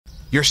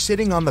You're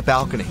sitting on the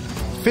balcony,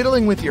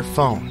 fiddling with your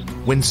phone,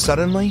 when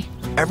suddenly,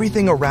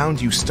 everything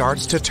around you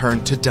starts to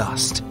turn to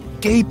dust.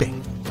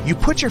 Gaping, you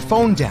put your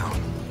phone down.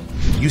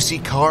 You see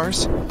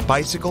cars,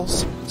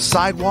 bicycles,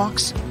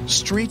 sidewalks,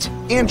 street,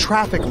 and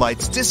traffic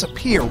lights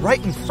disappear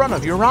right in front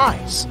of your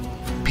eyes.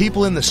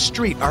 People in the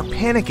street are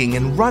panicking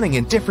and running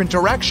in different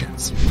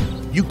directions.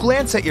 You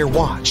glance at your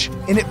watch,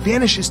 and it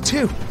vanishes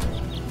too.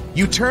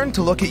 You turn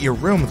to look at your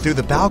room through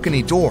the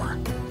balcony door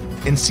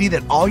and see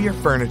that all your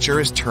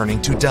furniture is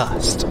turning to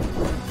dust.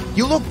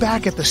 You look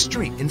back at the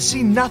street and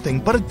see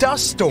nothing but a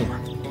dust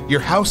storm. Your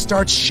house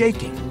starts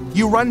shaking.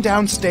 You run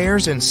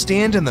downstairs and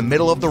stand in the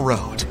middle of the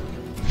road.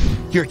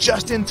 You're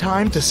just in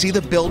time to see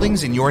the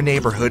buildings in your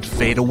neighborhood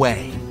fade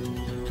away.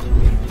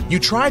 You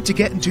tried to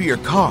get into your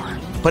car,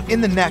 but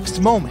in the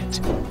next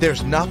moment,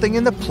 there's nothing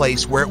in the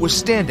place where it was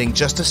standing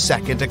just a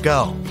second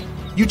ago.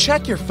 You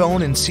check your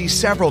phone and see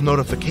several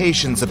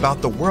notifications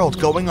about the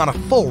world going on a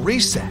full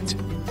reset.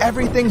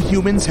 Everything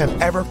humans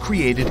have ever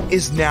created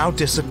is now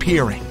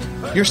disappearing.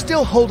 You're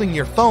still holding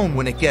your phone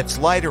when it gets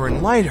lighter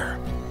and lighter,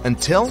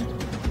 until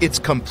it's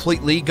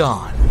completely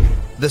gone.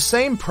 The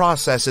same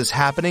process is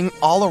happening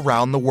all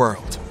around the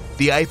world.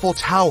 The Eiffel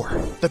Tower,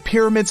 the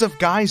pyramids of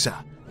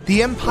Giza,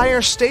 the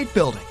Empire State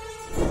Building.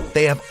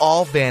 They have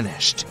all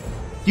vanished.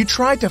 You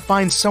tried to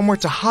find somewhere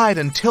to hide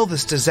until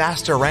this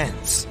disaster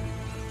ends.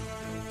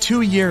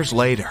 2 years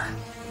later,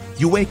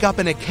 you wake up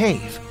in a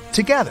cave,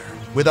 together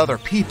with other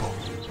people.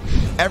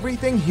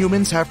 Everything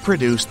humans have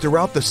produced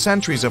throughout the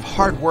centuries of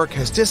hard work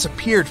has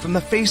disappeared from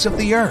the face of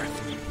the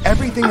earth.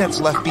 Everything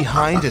that's left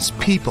behind is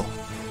people,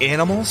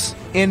 animals,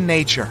 and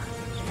nature.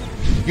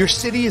 Your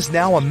city is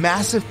now a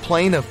massive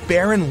plain of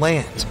barren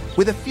land,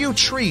 with a few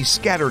trees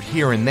scattered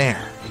here and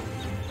there.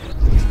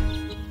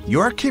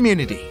 Your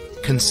community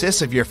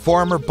consists of your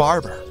former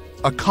barber,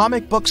 a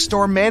comic book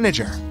store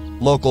manager,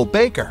 local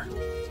baker,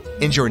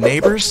 and your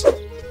neighbors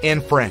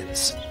and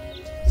friends.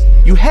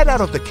 You head out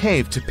of the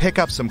cave to pick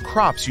up some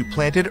crops you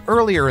planted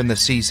earlier in the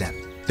season.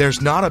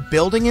 There's not a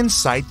building in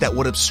sight that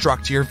would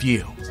obstruct your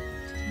view.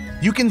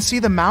 You can see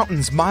the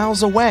mountains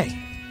miles away.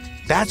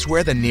 That's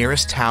where the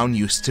nearest town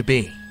used to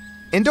be.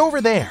 And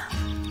over there,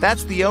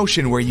 that's the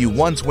ocean where you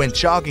once went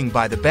jogging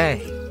by the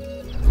bay.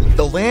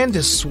 The land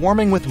is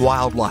swarming with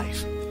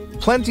wildlife.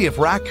 Plenty of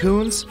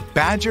raccoons,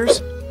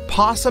 badgers,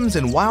 possums,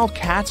 and wild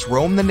cats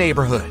roam the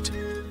neighborhood.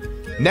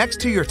 Next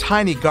to your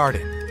tiny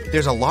garden,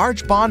 there's a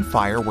large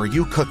bonfire where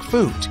you cook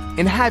food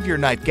and have your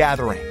night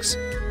gatherings.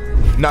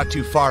 Not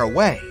too far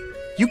away,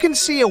 you can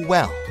see a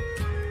well.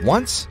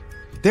 Once,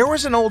 there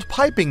was an old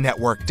piping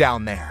network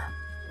down there.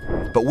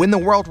 But when the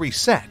world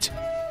reset,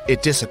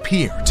 it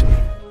disappeared.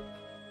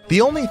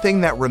 The only thing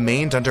that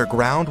remained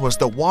underground was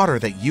the water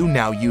that you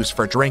now use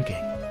for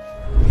drinking.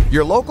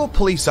 Your local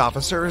police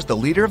officer is the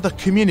leader of the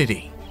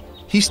community.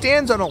 He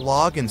stands on a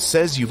log and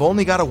says you've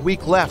only got a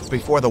week left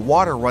before the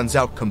water runs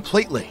out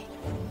completely.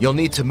 You'll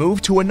need to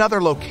move to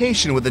another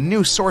location with a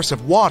new source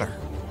of water.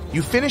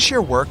 You finish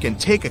your work and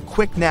take a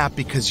quick nap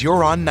because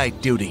you're on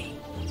night duty.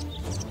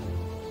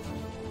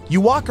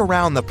 You walk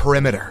around the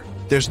perimeter.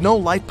 There's no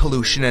light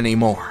pollution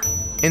anymore,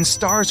 and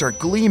stars are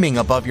gleaming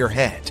above your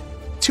head.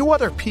 2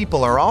 other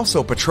people are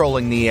also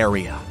patrolling the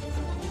area.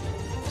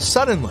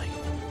 Suddenly,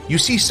 you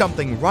see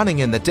something running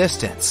in the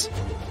distance.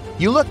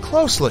 You look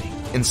closely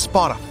and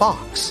spot a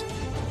fox.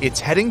 It's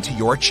heading to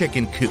your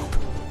chicken coop.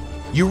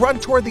 You run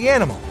toward the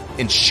animal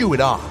and shoo it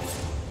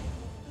off.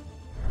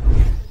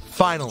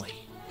 Finally,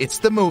 it's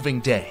the moving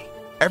day.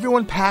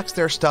 Everyone packs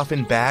their stuff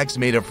in bags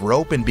made of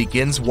rope and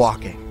begins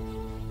walking.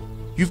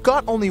 You've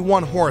got only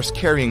 1 horse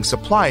carrying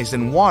supplies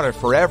and water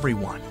for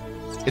everyone.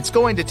 It's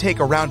going to take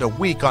around a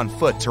week on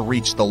foot to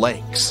reach the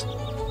lakes.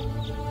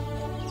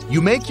 You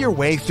make your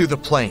way through the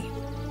plain,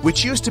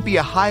 which used to be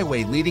a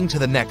highway leading to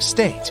the next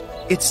state.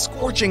 It's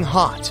scorching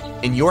hot,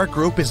 and your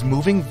group is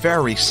moving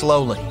very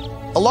slowly.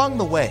 Along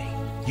the way,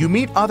 you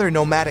meet other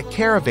nomadic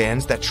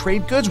caravans that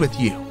trade goods with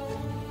you.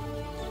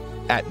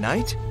 At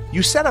night,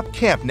 you set up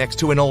camp next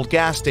to an old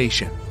gas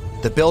station.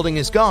 The building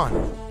is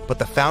gone, but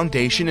the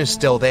foundation is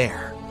still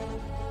there.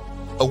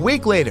 A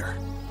week later,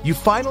 you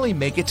finally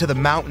make it to the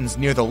mountains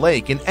near the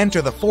lake and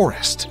enter the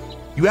forest.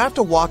 You have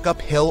to walk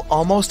uphill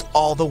almost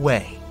all the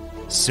way.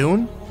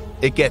 Soon,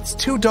 it gets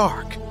too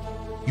dark.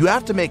 You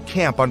have to make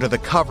camp under the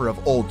cover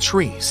of old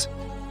trees.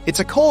 It's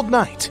a cold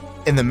night,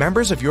 and the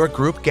members of your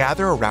group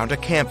gather around a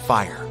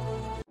campfire.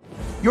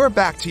 You're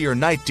back to your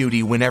night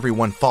duty when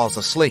everyone falls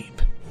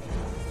asleep.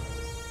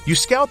 You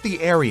scout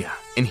the area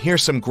and hear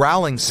some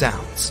growling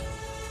sounds.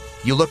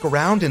 You look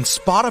around and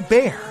spot a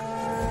bear.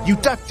 You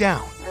duck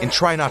down and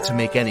try not to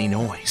make any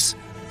noise.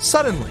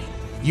 Suddenly,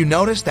 you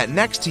notice that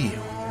next to you,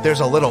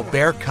 there's a little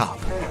bear cub.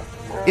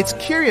 It's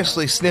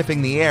curiously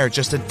sniffing the air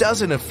just a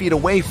dozen of feet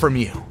away from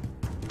you.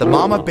 The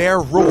mama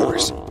bear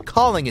roars,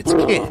 calling its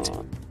kid.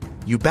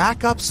 You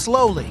back up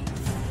slowly.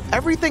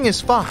 Everything is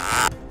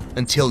fine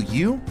until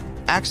you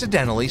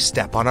accidentally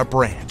step on a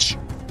branch.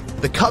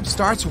 The cub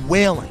starts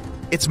wailing.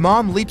 Its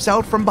mom leaps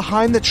out from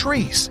behind the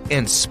trees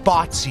and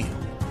spots you.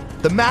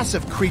 The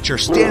massive creature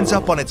stands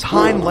up on its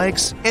hind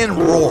legs and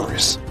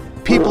roars.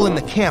 People in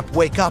the camp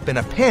wake up in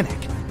a panic.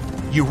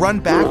 You run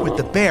back with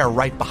the bear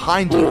right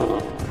behind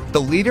you. The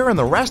leader and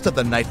the rest of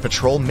the night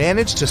patrol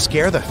manage to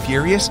scare the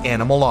furious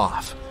animal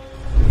off.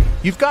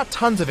 You've got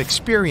tons of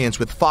experience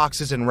with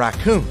foxes and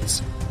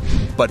raccoons,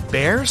 but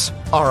bears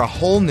are a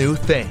whole new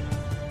thing.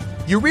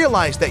 You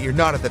realize that you're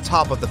not at the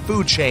top of the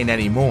food chain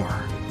anymore.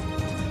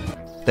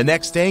 The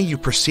next day, you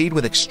proceed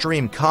with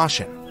extreme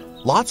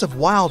caution. Lots of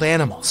wild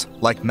animals,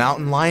 like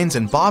mountain lions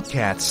and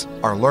bobcats,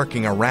 are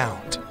lurking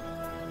around.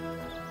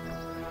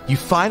 You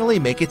finally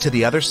make it to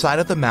the other side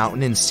of the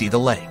mountain and see the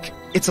lake.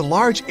 It's a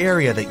large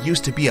area that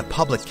used to be a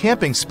public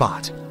camping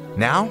spot.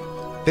 Now,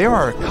 there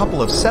are a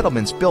couple of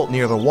settlements built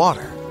near the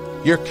water.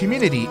 Your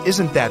community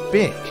isn't that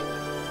big.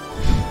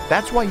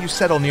 That's why you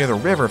settle near the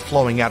river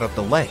flowing out of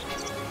the lake.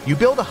 You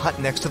build a hut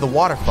next to the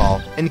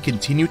waterfall and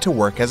continue to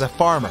work as a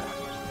farmer.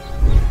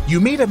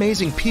 You meet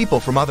amazing people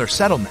from other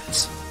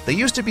settlements. They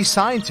used to be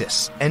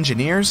scientists,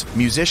 engineers,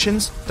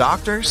 musicians,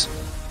 doctors.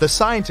 The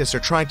scientists are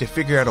trying to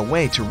figure out a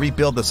way to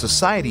rebuild the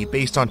society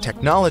based on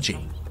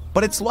technology,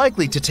 but it's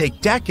likely to take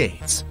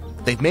decades.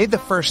 They've made the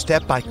first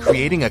step by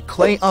creating a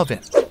clay oven,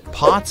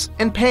 pots,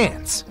 and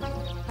pans.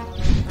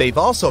 They've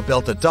also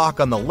built a dock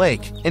on the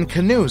lake and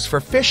canoes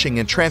for fishing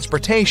and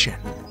transportation.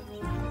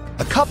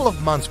 A couple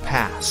of months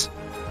pass.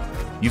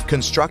 You've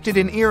constructed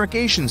an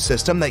irrigation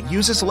system that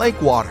uses lake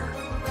water.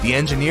 The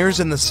engineers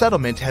in the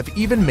settlement have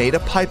even made a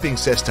piping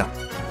system.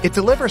 It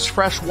delivers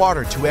fresh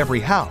water to every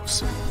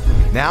house.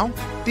 Now,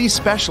 these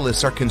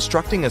specialists are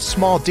constructing a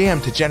small dam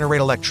to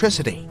generate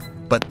electricity,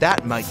 but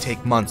that might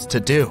take months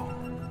to do.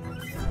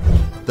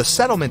 The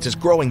settlement is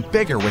growing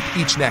bigger with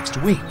each next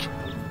week.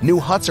 New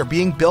huts are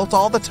being built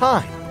all the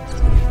time.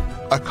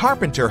 A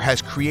carpenter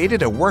has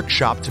created a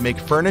workshop to make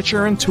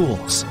furniture and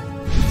tools.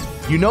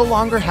 You no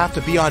longer have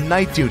to be on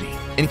night duty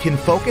and can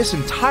focus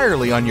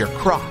entirely on your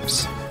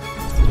crops.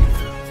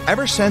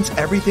 Ever since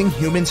everything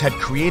humans had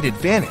created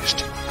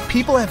vanished,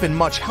 people have been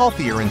much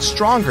healthier and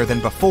stronger than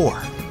before.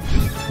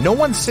 No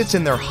one sits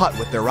in their hut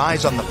with their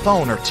eyes on the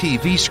phone or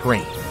TV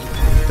screen.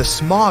 The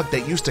smog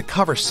that used to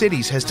cover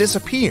cities has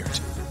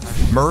disappeared.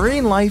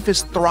 Marine life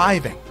is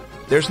thriving.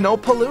 There's no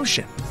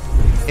pollution.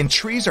 And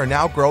trees are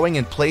now growing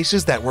in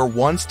places that were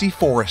once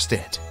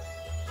deforested.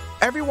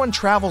 Everyone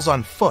travels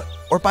on foot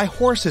or by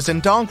horses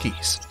and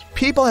donkeys.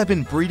 People have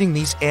been breeding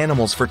these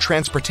animals for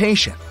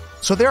transportation,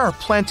 so there are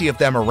plenty of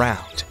them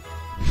around.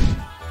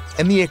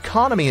 And the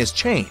economy has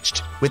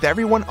changed, with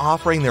everyone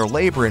offering their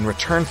labor in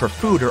return for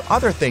food or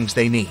other things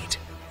they need.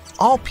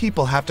 All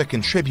people have to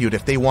contribute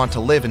if they want to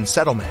live in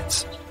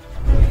settlements.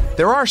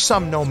 There are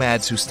some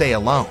nomads who stay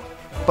alone,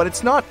 but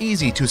it's not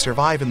easy to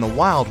survive in the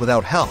wild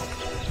without help.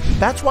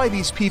 That's why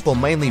these people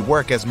mainly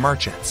work as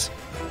merchants.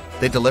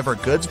 They deliver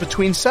goods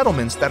between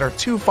settlements that are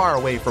too far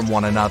away from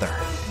one another.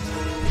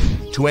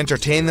 To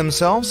entertain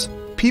themselves,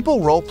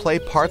 people role-play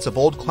parts of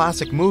old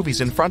classic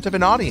movies in front of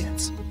an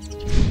audience.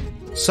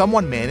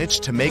 Someone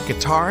managed to make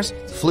guitars,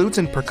 flutes,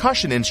 and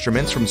percussion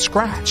instruments from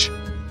scratch.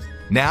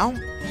 Now,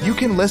 you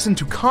can listen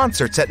to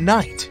concerts at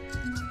night.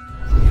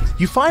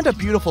 You find a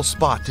beautiful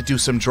spot to do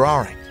some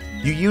drawing.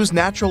 You use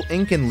natural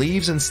ink and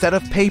leaves instead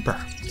of paper.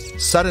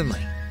 Suddenly,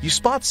 you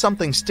spot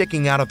something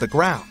sticking out of the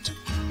ground.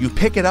 You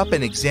pick it up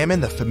and examine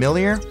the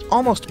familiar,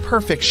 almost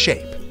perfect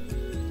shape.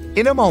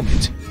 In a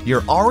moment,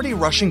 you're already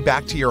rushing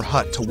back to your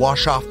hut to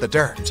wash off the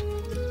dirt.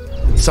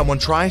 Someone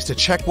tries to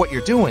check what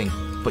you're doing,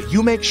 but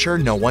you make sure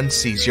no one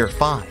sees your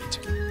find.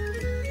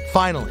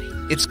 Finally,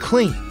 it's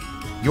clean.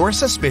 Your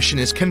suspicion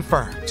is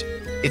confirmed.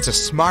 It's a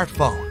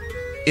smartphone.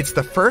 It's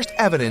the first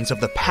evidence of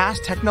the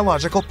past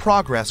technological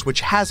progress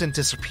which hasn't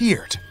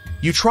disappeared.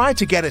 You try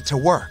to get it to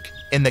work,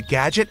 and the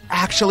gadget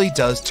actually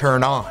does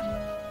turn on.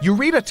 You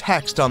read a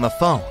text on the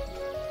phone,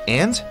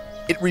 and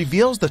it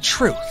reveals the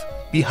truth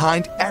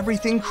behind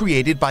everything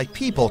created by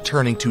people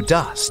turning to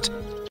dust.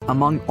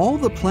 Among all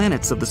the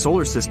planets of the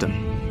solar system,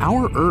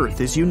 our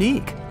Earth is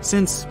unique,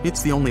 since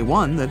it's the only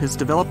one that has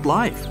developed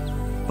life.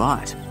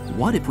 But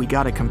what if we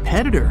got a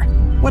competitor?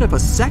 What if a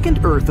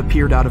second Earth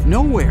appeared out of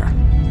nowhere?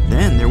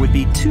 Then there would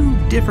be two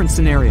different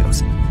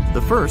scenarios.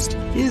 The first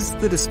is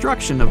the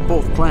destruction of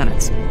both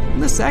planets.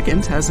 The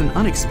second has an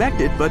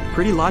unexpected but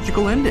pretty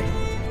logical ending.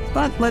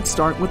 But let's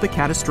start with the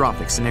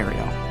catastrophic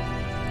scenario.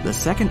 The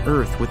second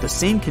Earth with the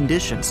same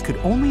conditions could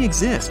only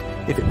exist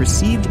if it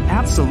received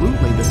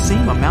absolutely the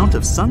same amount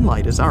of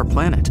sunlight as our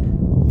planet.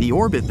 The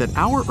orbit that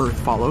our Earth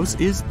follows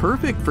is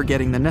perfect for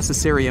getting the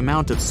necessary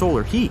amount of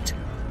solar heat.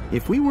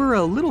 If we were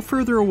a little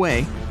further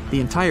away,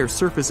 the entire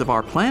surface of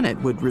our planet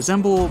would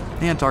resemble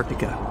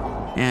Antarctica.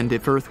 And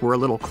if Earth were a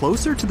little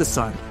closer to the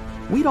sun,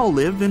 we'd all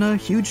live in a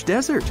huge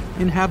desert,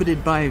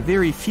 inhabited by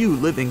very few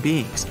living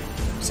beings.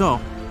 So,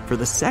 for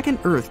the second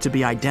Earth to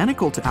be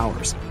identical to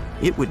ours,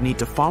 it would need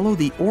to follow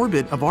the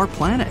orbit of our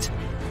planet.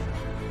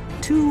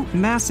 Two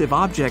massive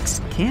objects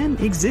can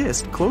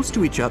exist close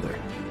to each other.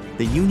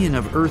 The union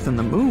of Earth and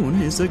the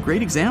Moon is a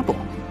great example.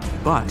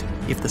 But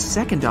if the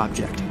second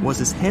object was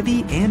as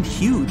heavy and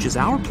huge as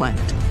our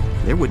planet,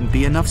 there wouldn't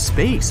be enough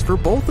space for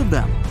both of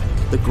them.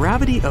 The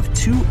gravity of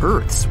two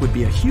Earths would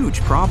be a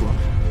huge problem.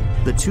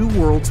 the two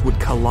worlds would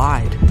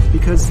collide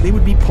because they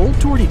would be pulled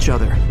toward each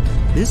other.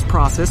 This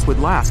process would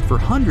last for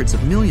hundreds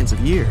of millions of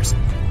years,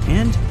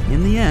 and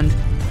in the end,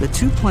 the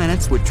two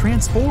planets would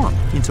transform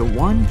into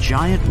one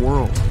giant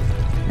world,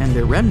 and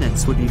their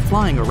remnants would be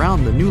flying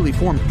around the newly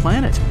formed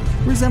planet,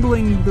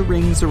 resembling the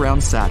rings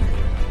around Saturn.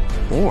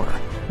 Or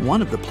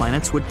one of the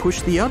planets would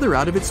push the other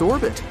out of its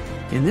orbit.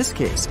 In this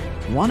case,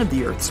 one of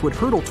the Earths would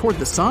hurtle toward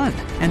the Sun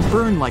and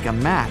burn like a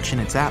match in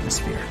its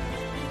atmosphere.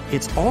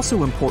 It's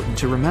also important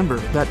to remember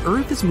that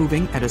Earth is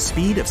moving at a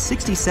speed of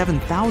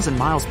 67,000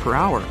 miles per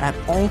hour at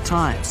all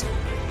times.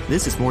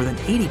 This is more than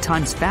 80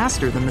 times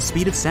faster than the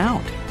speed of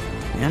sound.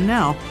 And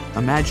now,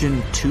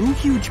 imagine two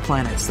huge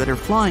planets that are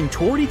flying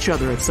toward each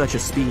other at such a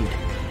speed.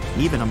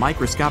 Even a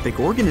microscopic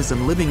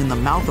organism living in the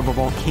mouth of a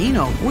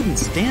volcano wouldn't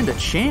stand a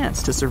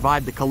chance to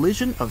survive the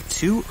collision of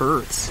two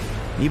Earths.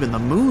 Even the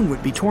moon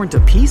would be torn to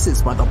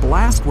pieces by the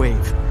blast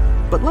wave.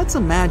 But let's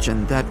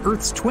imagine that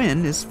Earth's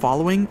twin is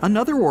following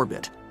another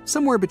orbit,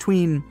 somewhere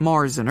between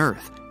Mars and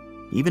Earth.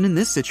 Even in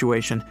this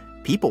situation,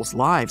 people's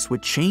lives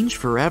would change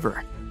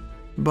forever.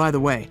 By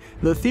the way,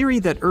 the theory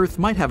that Earth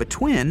might have a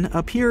twin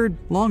appeared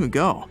long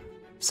ago.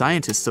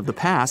 Scientists of the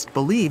past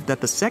believed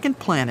that the second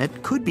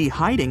planet could be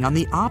hiding on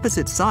the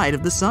opposite side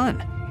of the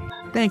Sun.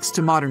 Thanks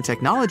to modern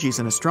technologies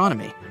in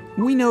astronomy,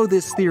 we know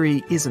this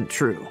theory isn't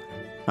true.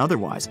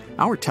 Otherwise,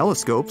 our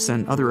telescopes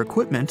and other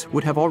equipment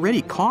would have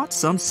already caught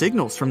some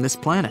signals from this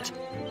planet.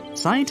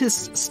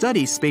 Scientists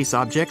study space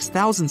objects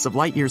thousands of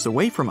light years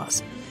away from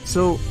us,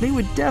 so they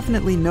would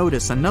definitely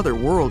notice another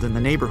world in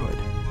the neighborhood.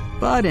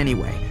 But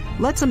anyway,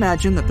 let's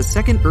imagine that the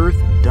second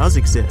Earth does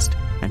exist,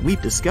 and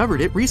we've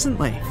discovered it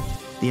recently.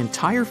 The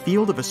entire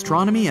field of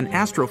astronomy and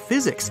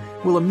astrophysics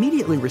will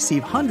immediately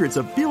receive hundreds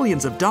of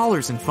billions of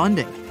dollars in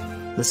funding.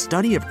 The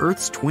study of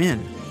Earth's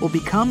twin will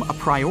become a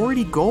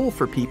priority goal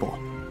for people.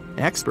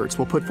 Experts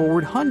will put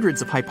forward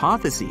hundreds of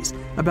hypotheses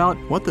about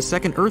what the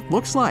second Earth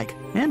looks like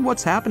and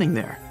what's happening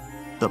there.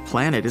 The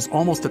planet is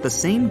almost at the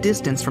same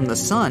distance from the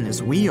Sun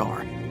as we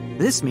are.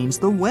 This means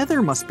the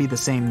weather must be the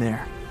same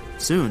there.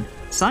 Soon,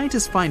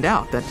 scientists find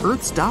out that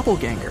Earth's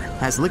doppelganger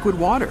has liquid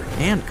water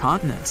and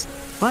continents,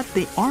 but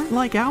they aren't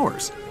like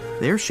ours.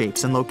 Their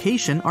shapes and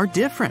location are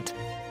different.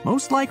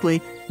 Most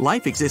likely,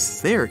 life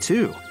exists there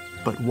too.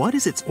 But what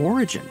is its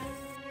origin?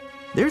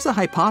 There's a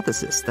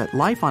hypothesis that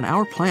life on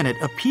our planet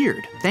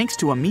appeared thanks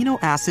to amino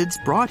acids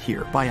brought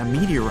here by a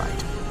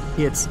meteorite.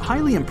 It's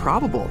highly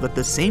improbable that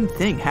the same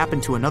thing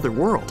happened to another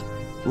world.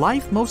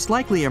 Life most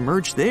likely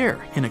emerged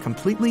there in a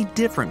completely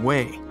different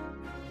way.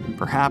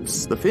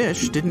 Perhaps the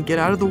fish didn't get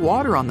out of the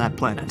water on that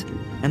planet,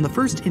 and the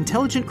first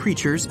intelligent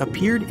creatures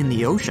appeared in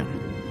the ocean.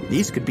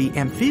 These could be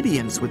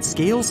amphibians with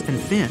scales and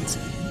fins,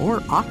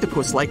 or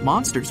octopus-like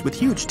monsters with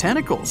huge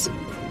tentacles.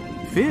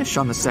 Fish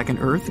on the second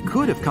Earth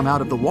could have come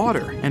out of the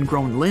water and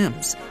grown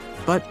limbs.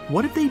 But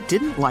what if they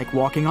didn't like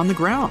walking on the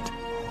ground?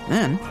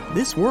 Then,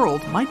 this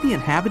world might be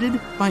inhabited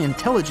by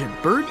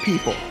intelligent bird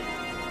people.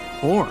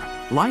 Or,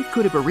 life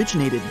could have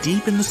originated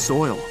deep in the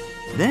soil.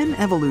 Then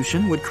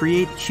evolution would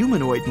create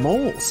humanoid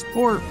moles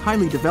or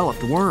highly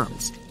developed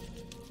worms.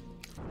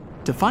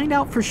 To find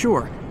out for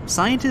sure,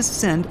 scientists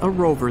send a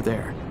rover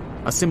there.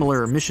 A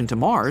similar mission to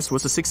Mars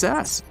was a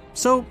success,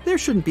 so there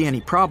shouldn't be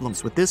any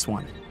problems with this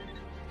one.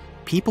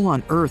 People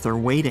on Earth are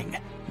waiting.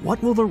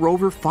 What will the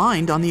rover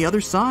find on the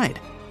other side?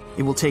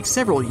 It will take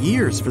several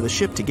years for the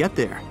ship to get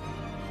there.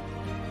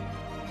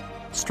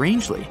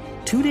 Strangely,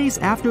 2 days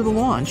after the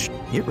launch,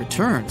 it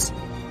returns.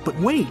 But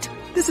wait,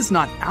 this is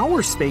not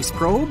our space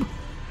probe.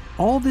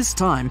 All this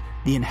time,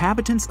 the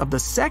inhabitants of the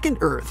second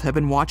Earth have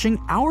been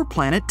watching our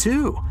planet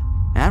too.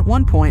 At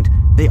one point,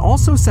 they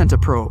also sent a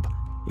probe.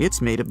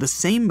 It's made of the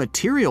same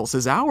materials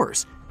as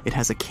ours. It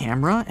has a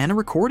camera and a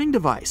recording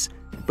device.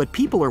 But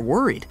people are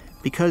worried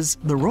because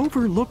the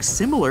rover looks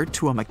similar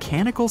to a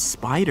mechanical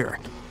spider.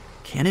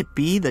 Can it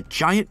be that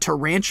giant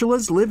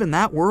tarantulas live in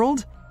that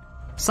world?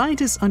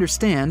 Scientists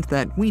understand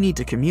that we need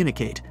to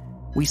communicate.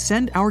 We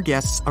send our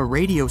guests a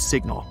radio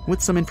signal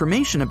with some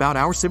information about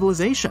our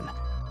civilization.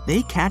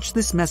 They catch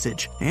this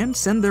message and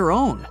send their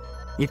own.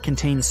 It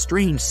contains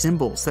strange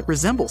symbols that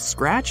resemble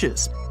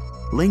scratches.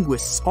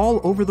 Linguists all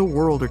over the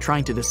world are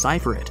trying to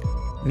decipher it.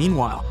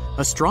 Meanwhile,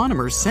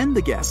 astronomers send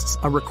the guests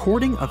a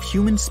recording of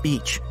human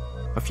speech.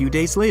 A few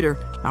days later,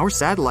 our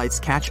satellites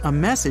catch a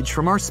message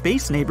from our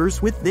space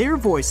neighbors with their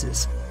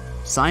voices.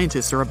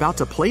 Scientists are about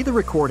to play the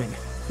recording.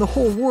 The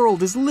whole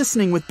world is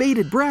listening with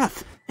bated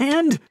breath,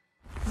 and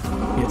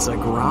it's a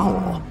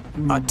growl.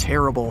 A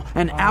terrible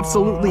and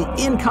absolutely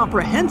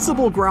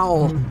incomprehensible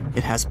growl.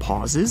 It has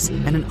pauses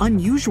and an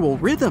unusual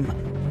rhythm,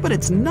 but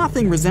it's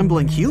nothing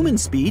resembling human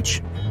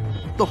speech.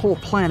 The whole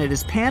planet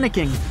is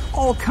panicking.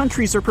 All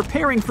countries are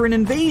preparing for an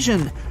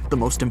invasion. The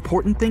most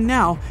important thing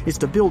now is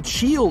to build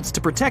shields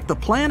to protect the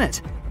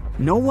planet.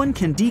 No one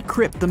can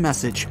decrypt the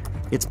message.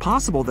 It's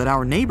possible that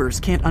our neighbors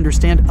can't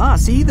understand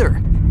us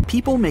either.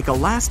 People make a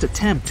last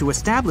attempt to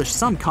establish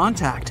some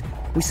contact.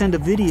 We send a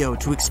video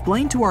to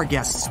explain to our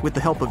guests with the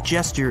help of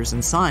gestures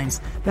and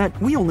signs that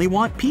we only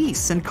want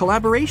peace and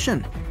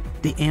collaboration.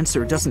 The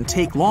answer doesn't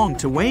take long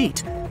to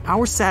wait.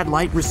 our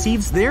satellite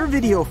receives their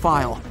video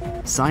file.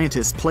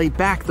 Scientists play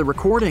back the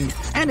recording,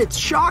 and it's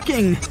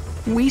shocking!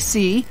 We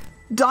see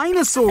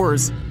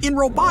dinosaurs in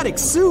robotic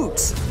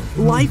suits!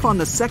 Life on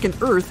the second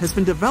Earth has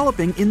been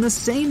developing in the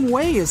same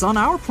way as on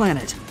our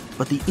planet.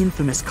 But the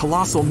infamous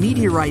colossal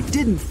meteorite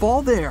didn't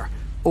fall there.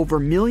 Over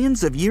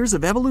millions of years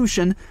of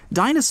evolution,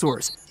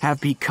 dinosaurs have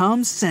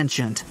become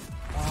sentient.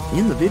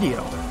 In the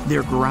video,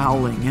 they're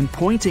growling and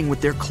pointing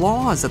with their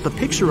claws at the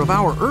picture of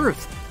our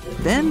Earth.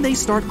 Then they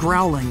start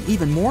growling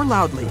even more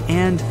loudly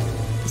and...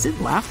 is it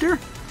laughter?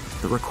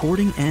 The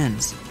recording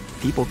ends.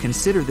 People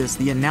consider this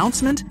the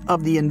announcement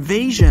of the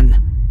invasion.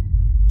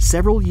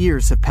 Several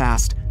years have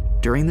passed.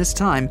 During this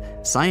time,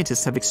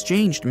 scientists have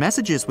exchanged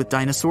messages with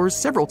dinosaurs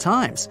several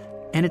times,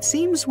 and it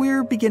seems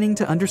we're beginning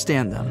to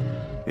understand them.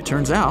 It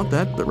turns out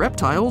that the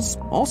reptiles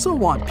also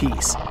want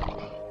peace.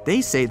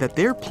 They say that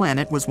their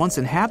planet was once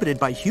inhabited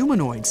by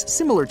humanoids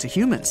similar to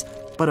humans,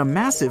 but a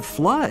massive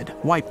flood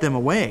wiped them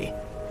away.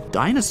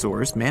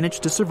 Dinosaurs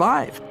managed to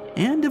survive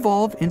and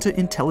evolve into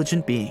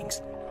intelligent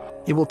beings.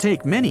 It will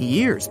take many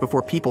years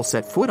before people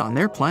set foot on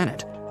their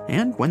planet,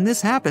 and when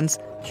this happens,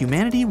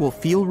 humanity will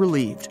feel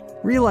relieved,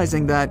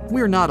 realizing that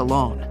we're not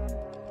alone.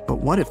 But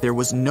what if there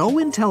was no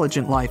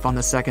intelligent life on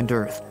the second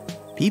Earth?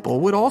 People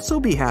would also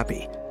be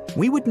happy.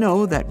 We would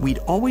know that we'd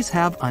always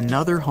have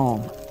another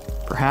home.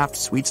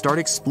 Perhaps we'd start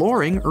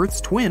exploring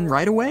Earth's twin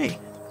right away,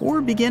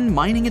 or begin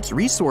mining its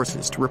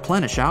resources to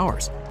replenish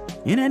ours.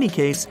 In any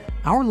case,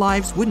 our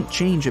lives wouldn't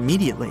change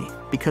immediately,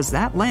 because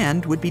that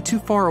land would be too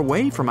far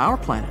away from our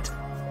planet.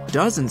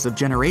 Dozens of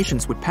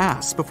generations would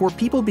pass before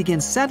people begin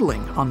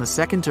settling on the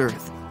second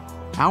Earth.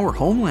 Our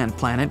homeland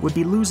planet would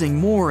be losing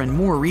more and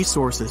more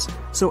resources,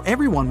 so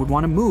everyone would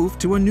want to move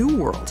to a new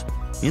world.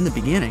 In the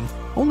beginning,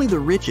 only the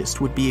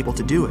richest would be able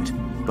to do it,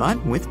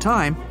 but with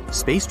time,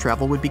 space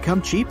travel would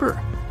become cheaper.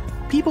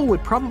 People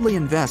would probably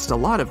invest a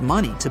lot of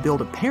money to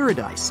build a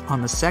paradise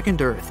on the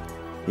second Earth.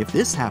 If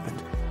this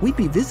happened, we'd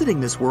be visiting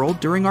this world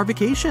during our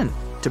vacation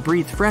to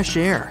breathe fresh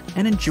air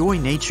and enjoy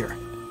nature.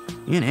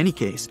 In any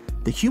case,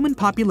 the human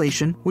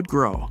population would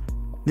grow.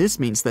 This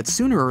means that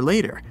sooner or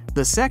later,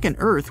 the second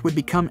Earth would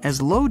become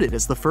as loaded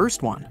as the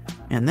first one,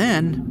 and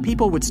then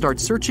people would start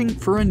searching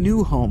for a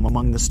new home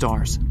among the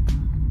stars.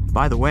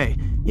 By the way,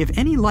 if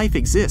any life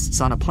exists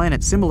on a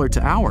planet similar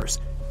to ours,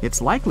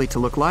 it's likely to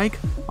look like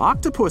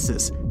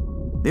octopuses.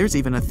 There's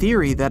even a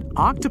theory that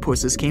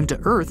octopuses came to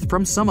Earth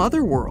from some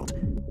other world.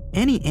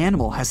 Any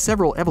animal has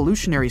several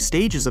evolutionary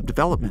stages of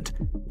development.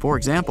 For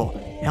example,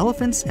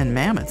 elephants and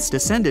mammoths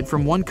descended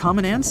from one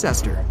common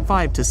ancestor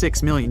 5 to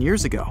 6 million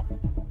years ago.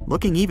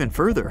 Looking even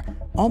further,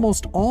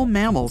 almost all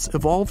mammals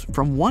evolved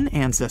from one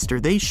ancestor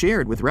they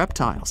shared with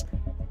reptiles.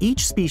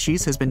 Each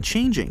species has been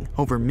changing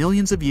over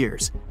millions of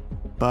years.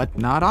 But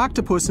not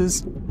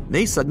octopuses.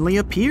 They suddenly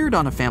appeared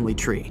on a family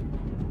tree.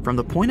 From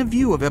the point of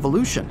view of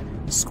evolution,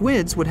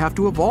 squids would have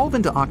to evolve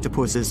into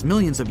octopuses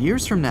millions of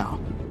years from now.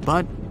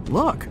 But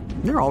look,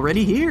 they're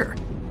already here.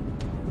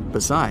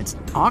 Besides,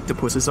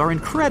 octopuses are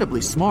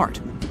incredibly smart.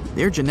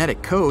 Their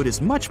genetic code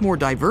is much more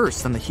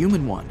diverse than the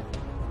human one.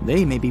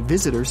 They may be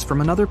visitors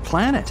from another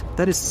planet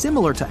that is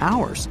similar to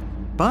ours.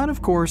 But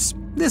of course,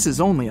 this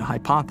is only a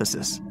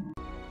hypothesis.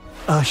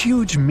 A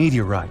huge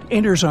meteorite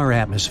enters our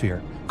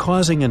atmosphere,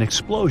 causing an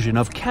explosion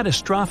of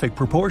catastrophic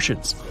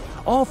proportions.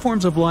 All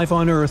forms of life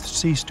on Earth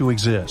cease to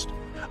exist.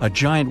 A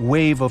giant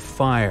wave of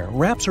fire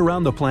wraps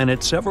around the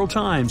planet several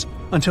times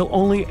until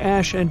only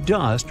ash and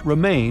dust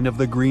remain of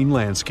the green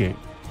landscape.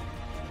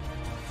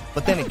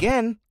 But then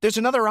again, there's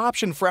another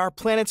option for our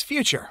planet's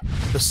future.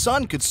 The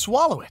sun could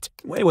swallow it.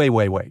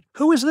 Wait.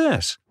 Who is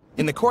this?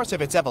 In the course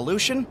of its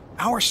evolution,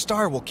 our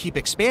star will keep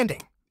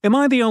expanding. Am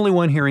I the only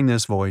one hearing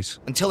this voice?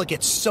 Until it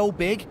gets so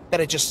big that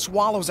it just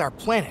swallows our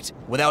planet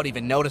without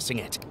even noticing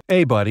it.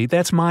 Hey buddy,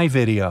 that's my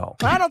video.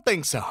 I don't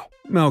think so.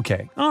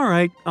 Okay,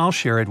 alright, I'll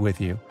share it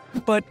with you.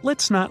 But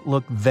let's not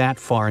look that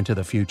far into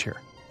the future.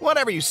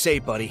 Whatever you say,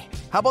 buddy.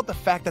 How about the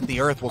fact that the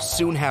Earth will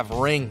soon have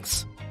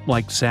rings?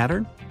 Like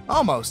Saturn?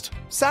 Almost.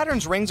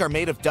 Saturn's rings are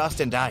made of dust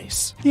and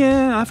ice.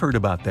 Yeah, I've heard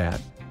about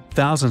that.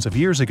 Thousands of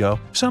years ago,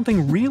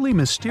 something really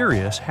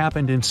mysterious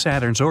happened in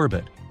Saturn's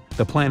orbit.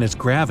 The planet's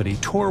gravity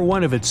tore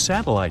one of its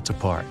satellites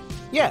apart.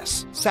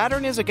 Yes,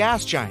 Saturn is a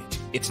gas giant.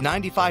 It's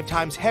 95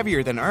 times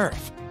heavier than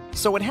Earth,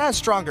 so it has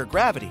stronger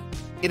gravity.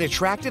 It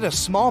attracted a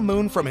small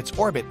moon from its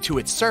orbit to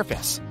its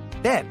surface.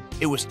 Then,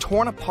 it was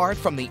torn apart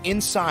from the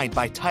inside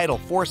by tidal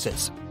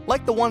forces,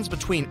 like the ones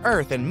between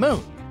Earth and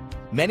Moon.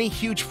 Many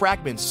huge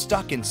fragments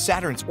stuck in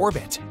Saturn's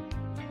orbit.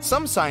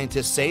 Some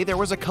scientists say there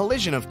was a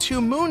collision of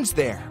two moons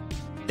there.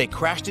 They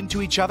crashed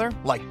into each other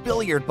like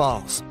billiard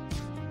balls.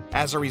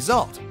 As a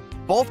result,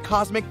 both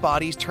cosmic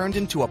bodies turned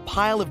into a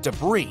pile of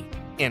debris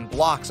and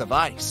blocks of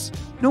ice.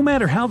 No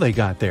matter how they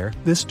got there,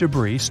 this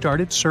debris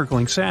started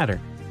circling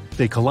Saturn.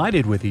 They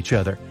collided with each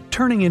other,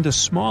 turning into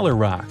smaller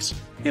rocks.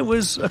 It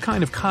was a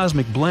kind of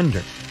cosmic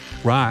blender.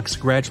 Rocks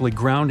gradually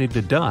ground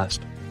into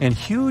dust, and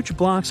huge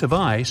blocks of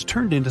ice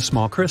turned into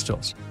small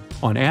crystals.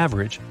 On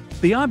average,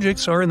 the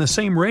objects are in the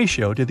same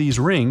ratio to these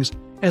rings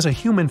as a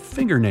human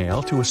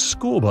fingernail to a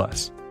school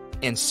bus.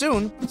 And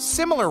soon,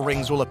 similar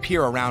rings will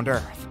appear around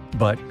Earth.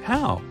 But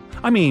how?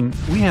 I mean,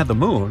 we have the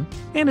moon,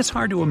 and it's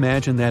hard to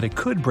imagine that it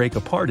could break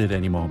apart at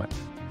any moment.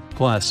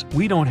 Plus,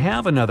 we don't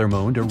have another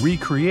moon to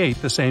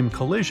recreate the same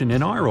collision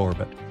in our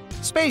orbit.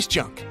 Space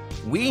junk.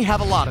 We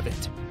have a lot of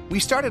it. We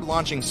started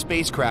launching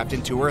spacecraft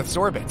into Earth's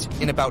orbit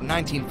in about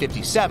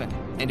 1957,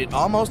 and it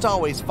almost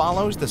always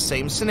follows the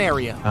same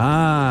scenario.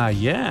 Ah,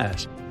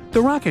 yes.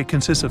 The rocket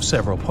consists of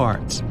several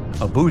parts,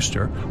 a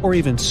booster, or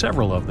even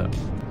several of them,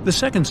 the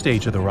second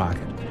stage of the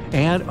rocket,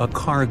 and a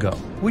cargo,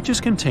 which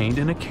is contained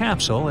in a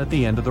capsule at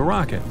the end of the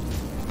rocket.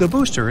 The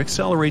booster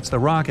accelerates the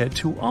rocket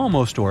to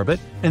almost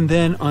orbit and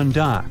then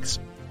undocks.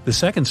 The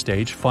second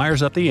stage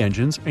fires up the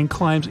engines and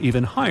climbs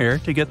even higher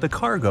to get the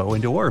cargo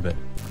into orbit.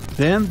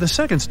 Then the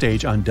second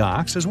stage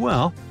undocks as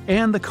well,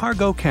 and the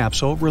cargo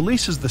capsule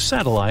releases the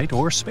satellite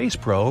or space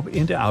probe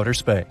into outer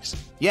space.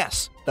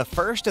 Yes, the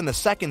first and the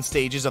second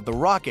stages of the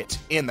rocket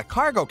and the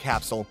cargo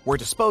capsule were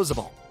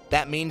disposable.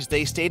 That means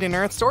they stayed in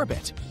Earth's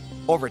orbit.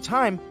 Over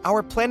time,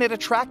 our planet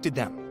attracted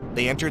them.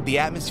 They entered the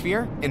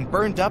atmosphere and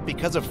burned up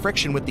because of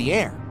friction with the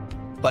air.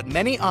 But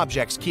many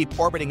objects keep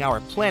orbiting our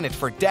planet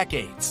for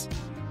decades.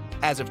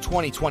 As of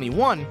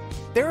 2021,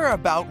 there are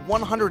about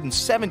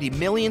 170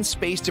 million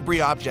space debris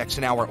objects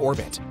in our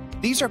orbit.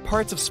 These are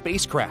parts of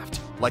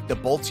spacecraft, like the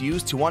bolts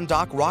used to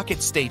undock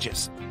rocket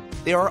stages.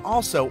 There are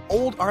also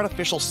old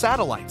artificial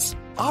satellites,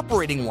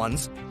 operating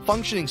ones,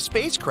 functioning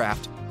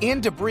spacecraft,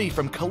 and debris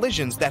from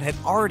collisions that had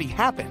already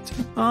happened.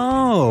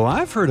 Oh,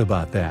 I've heard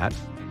about that.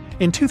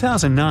 In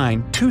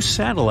 2009, two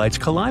satellites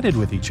collided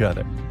with each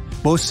other.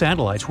 Both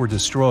satellites were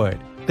destroyed.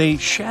 They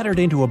shattered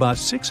into about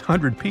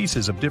 600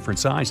 pieces of different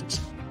sizes.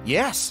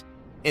 Yes,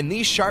 and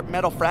these sharp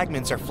metal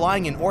fragments are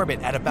flying in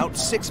orbit at about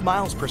 6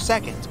 miles per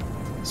second.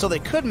 So they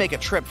could make a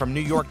trip from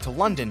New York to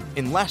London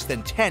in less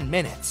than 10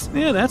 minutes.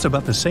 Yeah, that's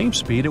about the same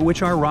speed at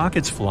which our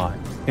rockets fly.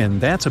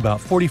 And that's about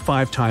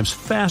 45 times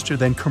faster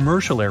than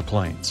commercial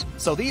airplanes.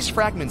 So these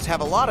fragments have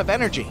a lot of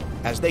energy.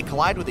 As they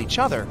collide with each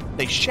other,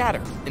 they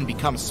shatter and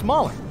become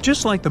smaller.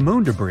 Just like the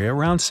moon debris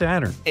around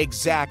Saturn.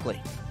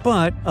 Exactly.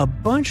 But a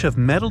bunch of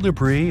metal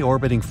debris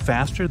orbiting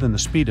faster than the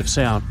speed of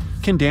sound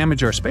can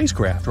damage our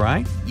spacecraft,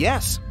 right?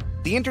 Yes.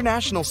 The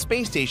International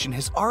Space Station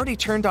has already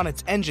turned on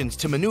its engines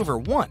to maneuver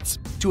once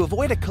to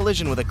avoid a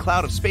collision with a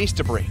cloud of space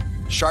debris.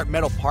 Sharp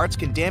metal parts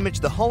can damage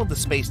the hull of the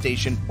space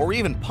station or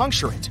even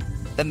puncture it.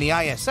 Then the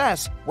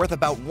ISS, worth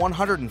about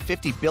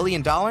 $150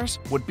 billion,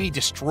 would be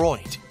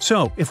destroyed.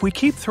 So, if we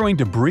keep throwing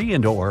debris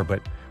into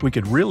orbit, we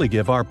could really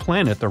give our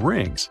planet the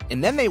rings.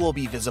 And then they will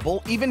be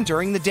visible even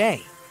during the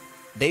day.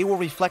 They will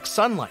reflect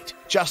sunlight,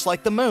 just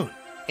like the moon.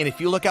 And if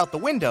you look out the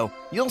window,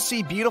 you'll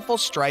see beautiful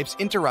stripes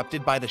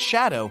interrupted by the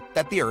shadow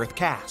that the Earth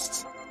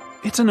casts.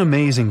 It's an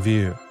amazing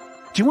view.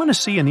 Do you want to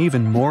see an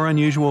even more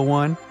unusual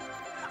one?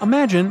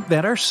 Imagine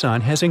that our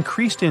sun has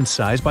increased in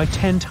size by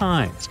 10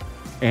 times,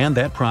 and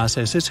that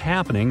process is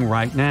happening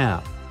right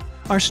now.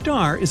 Our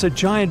star is a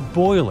giant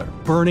boiler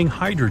burning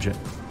hydrogen.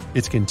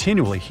 It's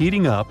continually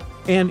heating up,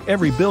 and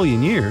every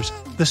billion years,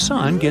 the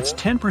sun gets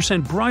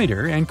 10%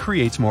 brighter and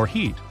creates more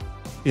heat.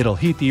 It'll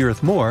heat the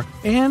Earth more,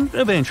 and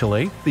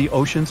eventually, the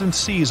oceans and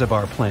seas of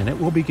our planet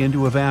will begin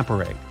to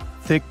evaporate.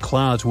 Thick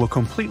clouds will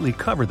completely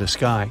cover the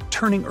sky,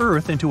 turning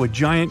Earth into a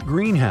giant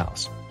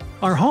greenhouse.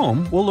 Our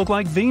home will look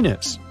like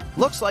Venus.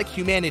 Looks like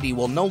humanity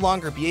will no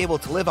longer be able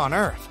to live on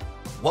Earth.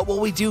 What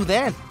will we do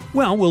then?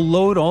 Well, we'll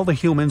load all the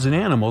humans and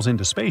animals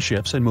into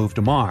spaceships and move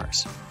to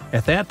Mars.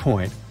 At that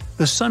point,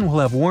 the sun will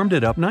have warmed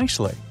it up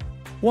nicely.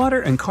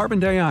 Water and carbon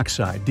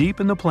dioxide deep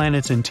in the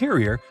planet's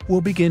interior will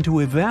begin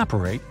to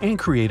evaporate and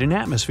create an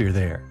atmosphere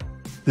there.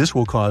 This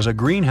will cause a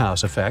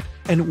greenhouse effect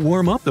and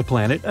warm up the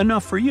planet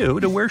enough for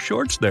you to wear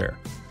shorts there.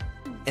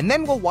 And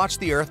then we'll watch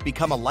the Earth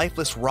become a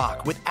lifeless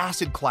rock with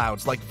acid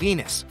clouds like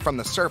Venus from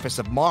the surface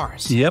of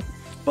Mars. Yep,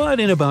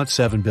 but in about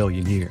 7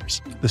 billion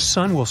years, the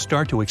sun will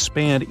start to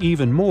expand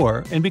even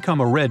more and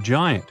become a red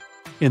giant.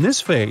 In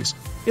this phase,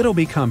 it'll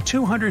become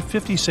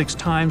 256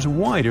 times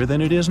wider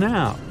than it is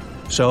now.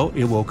 So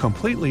it will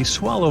completely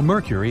swallow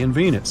Mercury and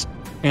Venus,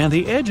 and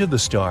the edge of the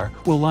star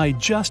will lie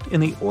just in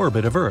the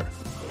orbit of Earth.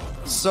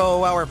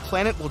 So our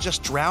planet will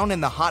just drown in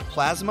the hot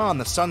plasma on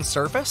the sun's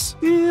surface?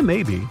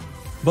 Maybe.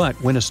 But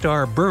when a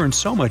star burns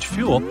so much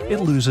fuel, it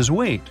loses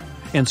weight,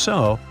 and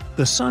so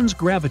the sun's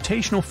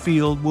gravitational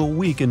field will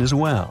weaken as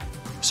well.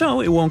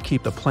 So it won't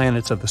keep the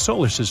planets of the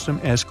solar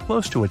system as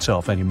close to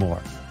itself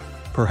anymore.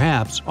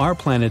 Perhaps our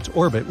planet's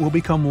orbit will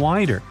become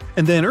wider,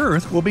 and then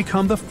Earth will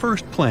become the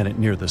first planet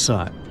near the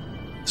sun.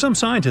 Some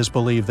scientists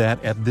believe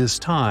that, at this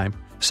time,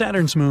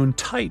 Saturn's moon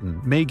Titan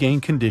may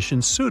gain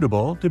conditions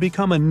suitable to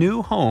become a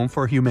new home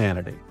for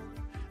humanity.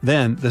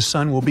 Then the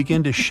sun will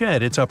begin to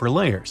shed its upper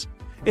layers.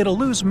 It'll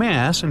lose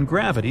mass and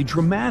gravity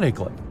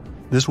dramatically.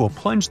 This will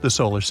plunge the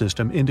solar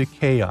system into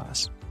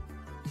chaos.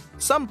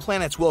 Some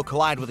planets will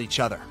collide with each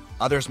other.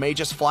 Others may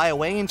just fly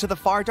away into the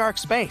far dark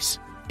space.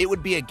 It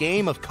would be a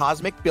game of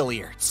cosmic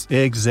billiards.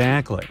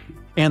 Exactly.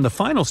 And the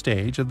final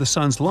stage of the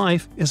sun's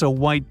life is a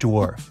white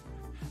dwarf.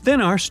 Then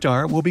our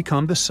star will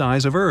become the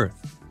size of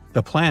Earth.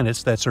 The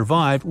planets that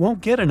survive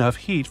won't get enough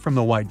heat from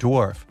the white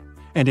dwarf,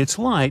 and its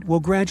light will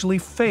gradually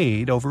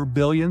fade over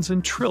billions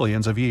and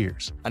trillions of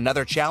years.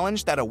 Another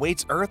challenge that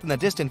awaits Earth in the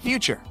distant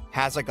future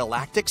has a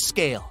galactic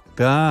scale.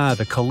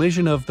 The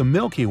collision of the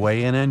Milky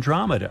Way and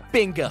Andromeda.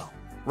 Bingo!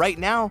 Right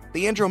now,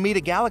 the Andromeda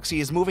Galaxy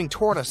is moving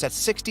toward us at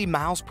 60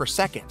 miles per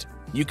second.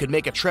 You could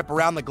make a trip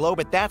around the globe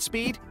at that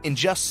speed in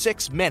just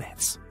 6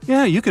 minutes.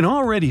 Yeah, you can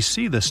already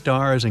see the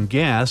stars and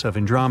gas of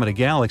Andromeda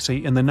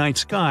Galaxy in the night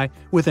sky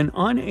with an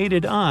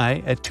unaided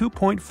eye at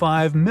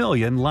 2.5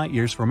 million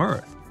light-years from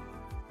Earth.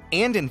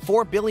 And in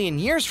 4 billion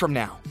years from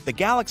now, the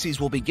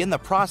galaxies will begin the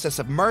process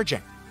of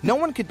merging. No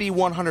one could be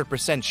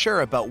 100%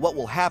 sure about what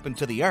will happen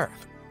to the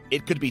Earth.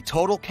 It could be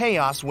total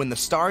chaos when the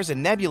stars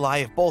and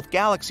nebulae of both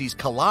galaxies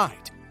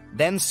collide.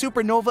 Then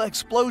supernova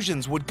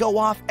explosions would go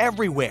off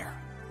everywhere.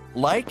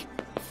 Like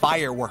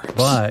fireworks.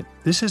 But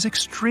this is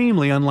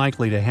extremely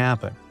unlikely to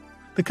happen.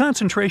 The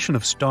concentration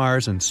of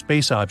stars and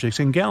space objects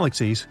in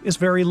galaxies is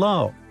very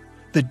low.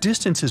 The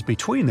distances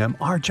between them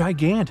are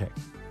gigantic.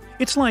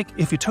 It's like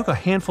if you took a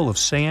handful of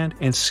sand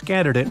and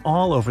scattered it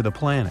all over the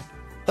planet.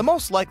 The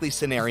most likely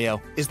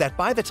scenario is that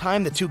by the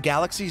time the two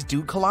galaxies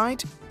do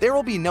collide, there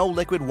will be no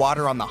liquid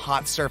water on the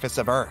hot surface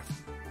of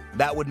Earth.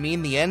 That would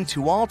mean the end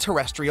to all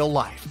terrestrial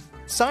life.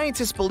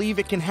 Scientists believe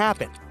it can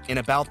happen in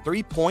about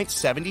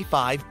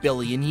 3.75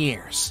 billion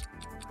years.